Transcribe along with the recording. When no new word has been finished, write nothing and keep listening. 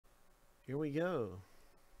Here we go.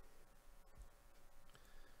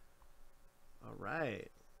 All right.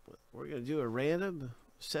 We're going to do a random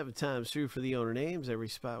 7 times through for the owner names. Every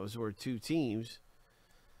spot was worth 2 teams.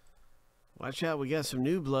 Watch out. We got some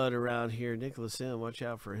new blood around here. Nicholas M. Watch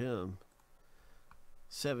out for him.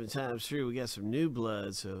 7 times through. We got some new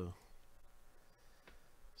blood. So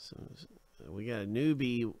we got a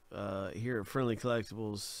newbie here at Friendly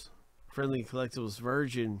Collectibles. Friendly Collectibles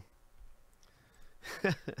Virgin.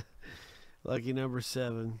 Lucky number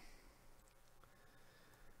 7.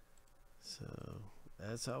 So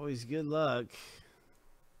that's always good luck.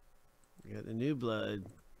 We got the new blood.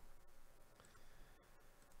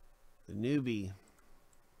 The newbie.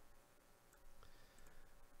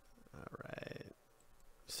 All right.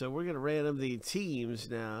 So we're going to random the teams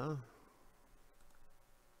now.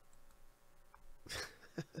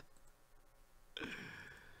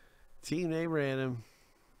 Team name random.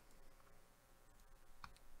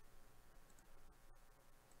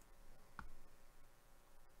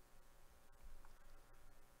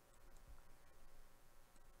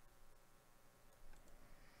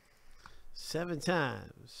 Seven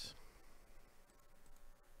times.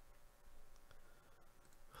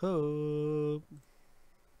 Hope.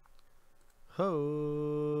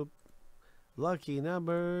 Hope. Lucky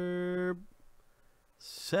number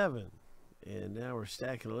 7. And now we're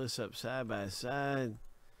stacking the list up side by side.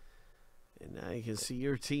 And now you can see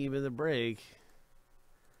your team in the break.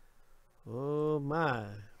 Oh my.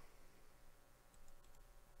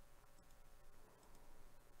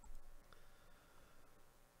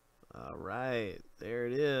 All right, there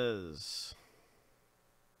it is.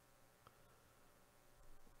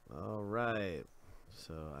 All right,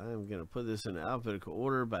 so I'm going to put this in alphabetical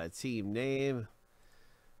order by team name.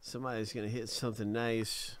 Somebody's going to hit something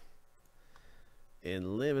nice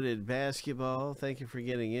in limited basketball. Thank you for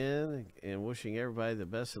getting in and wishing everybody the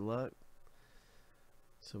best of luck.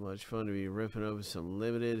 So much fun to be ripping over some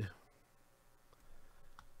limited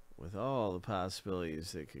with all the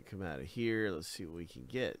possibilities that could come out of here. Let's see what we can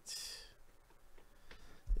get.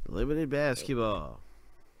 Limited basketball.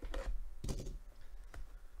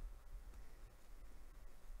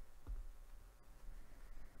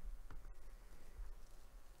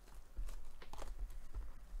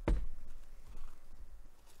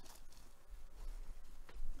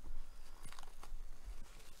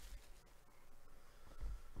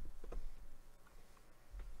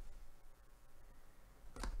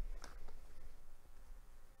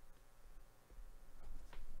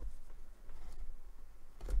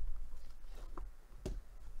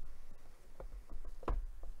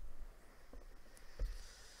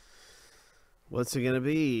 What's it going to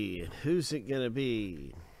be? Who's it going to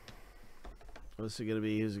be? What's it going to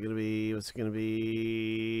be? Who's it going to be? What's it going to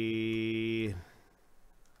be?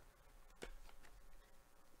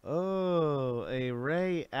 Oh, a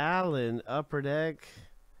Ray Allen Upper Deck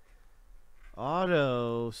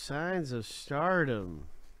Auto. Signs of Stardom.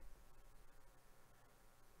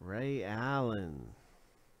 Ray Allen.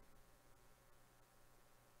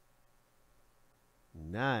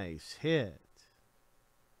 Nice hit.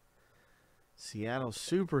 Seattle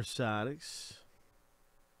Supersonics.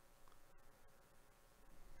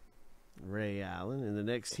 Ray Allen. And the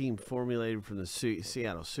next team formulated from the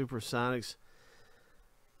Seattle Supersonics.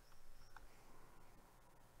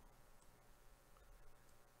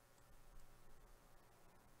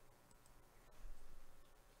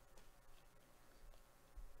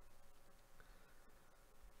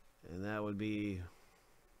 And that would be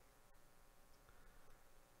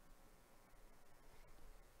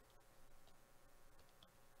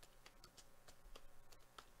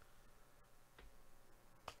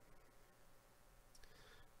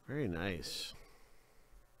very nice.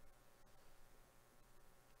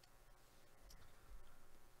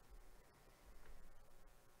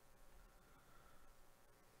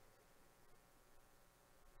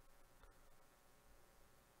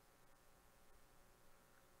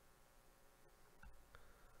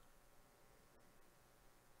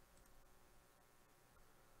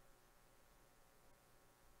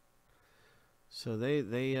 So they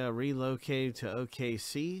relocated to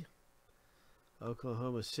OKC,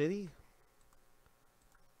 Oklahoma City.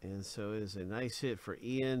 And so it is a nice hit for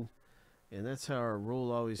Ian. And that's how our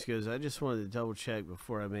rule always goes. I just wanted to double check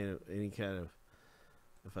before I made any kind of,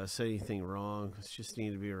 if I said anything wrong, I just need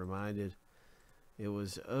to be reminded. It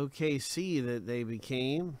was OKC that they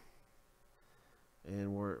became.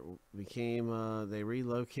 And they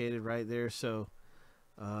relocated right there. So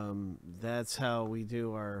that's how we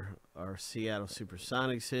do our Seattle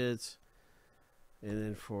Supersonics hits. And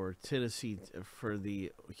then for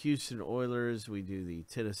the Houston Oilers, we do the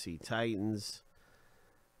Tennessee Titans.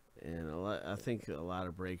 And I think a lot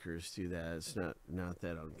of breakers do that. It's not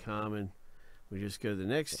that uncommon. We just go to the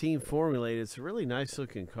next team formulated. It's a really nice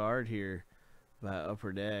looking card here by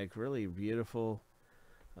Upper Deck. Really beautiful.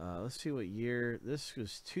 Let's see what year. This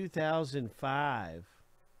was 2005.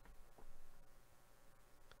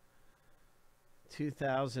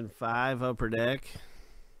 2005 Upper Deck.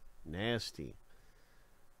 Nasty.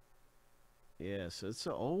 Yeah, so it's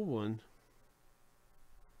an old one.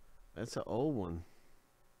 That's an old one.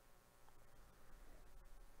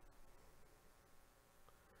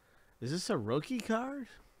 Is this a rookie card?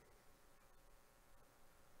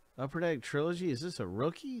 Upper Deck Trilogy, is this a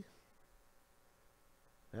rookie?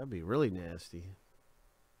 That'd be really nasty.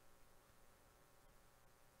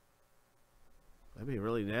 That'd be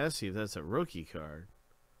really nasty if that's a rookie card.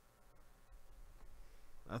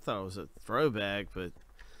 I thought it was a throwback, but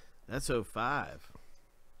that's 05.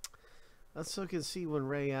 Let's look and see when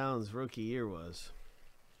Ray Allen's rookie year was.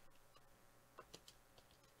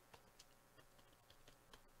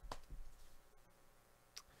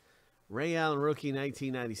 Ray Allen rookie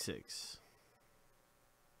 1996.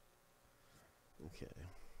 Okay.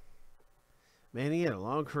 Man, he had a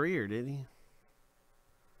long career, didn't he?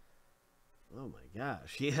 Oh my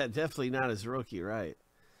gosh. Yeah, definitely not his rookie, right?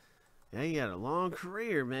 Yeah, he had a long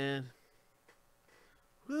career, man.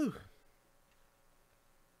 Whew.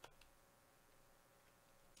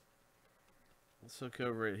 Let's look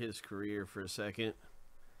over at his career for a second.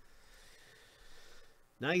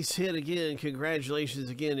 Nice hit again.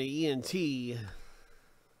 Congratulations again to ENT. This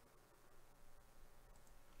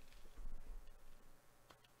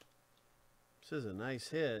is a nice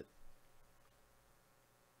hit.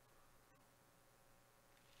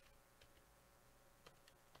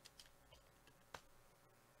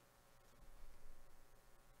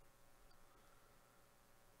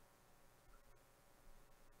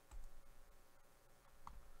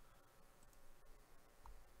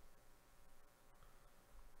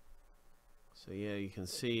 So yeah, you can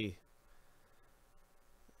see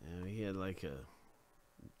he had like a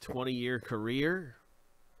 20-year career.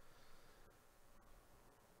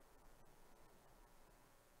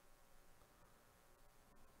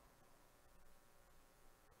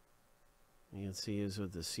 You can see he was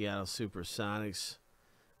with the Seattle Supersonics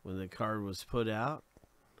when the card was put out.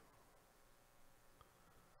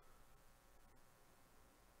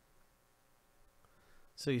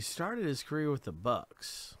 So he started his career with the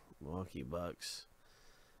Bucks. Milwaukee Bucks,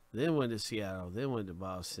 then went to Seattle, then went to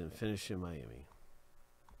Boston, finished in Miami.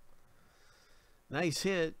 Nice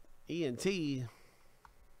hit, ENT.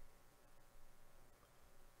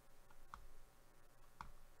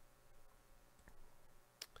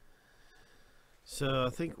 So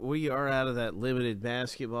I think we are out of that limited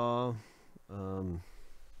basketball.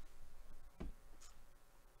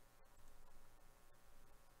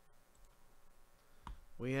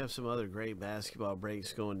 We have some other great basketball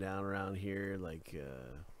breaks going down around here, like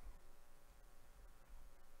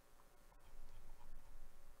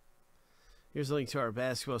here's a link to our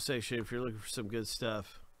basketball section if you're looking for some good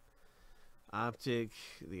stuff. Optic,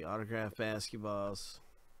 the autograph basketballs.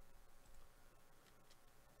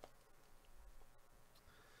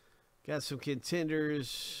 Got some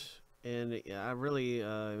contenders, and I really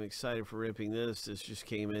am excited for ripping this. This just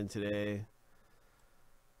came in today.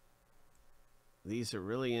 These are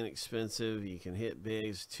really inexpensive. You can hit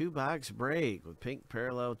bigs. 2-box break with pink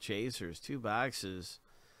parallel chasers. 2 boxes.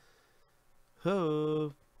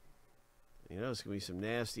 Oh, you know, it's going to be some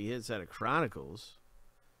nasty hits out of Chronicles.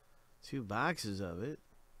 2 boxes of it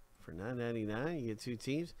for $9.99. You get 2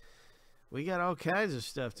 teams. We got all kinds of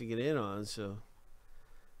stuff to get in on, so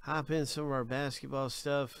hop in some of our basketball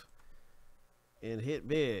stuff and hit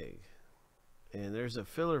big. And there's a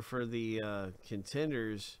filler for the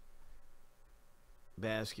contenders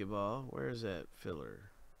basketball. Where is that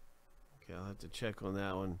filler? Okay, I'll have to check on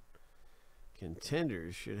that one.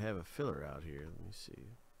 Contenders should have a filler out here. Let me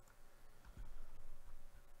see.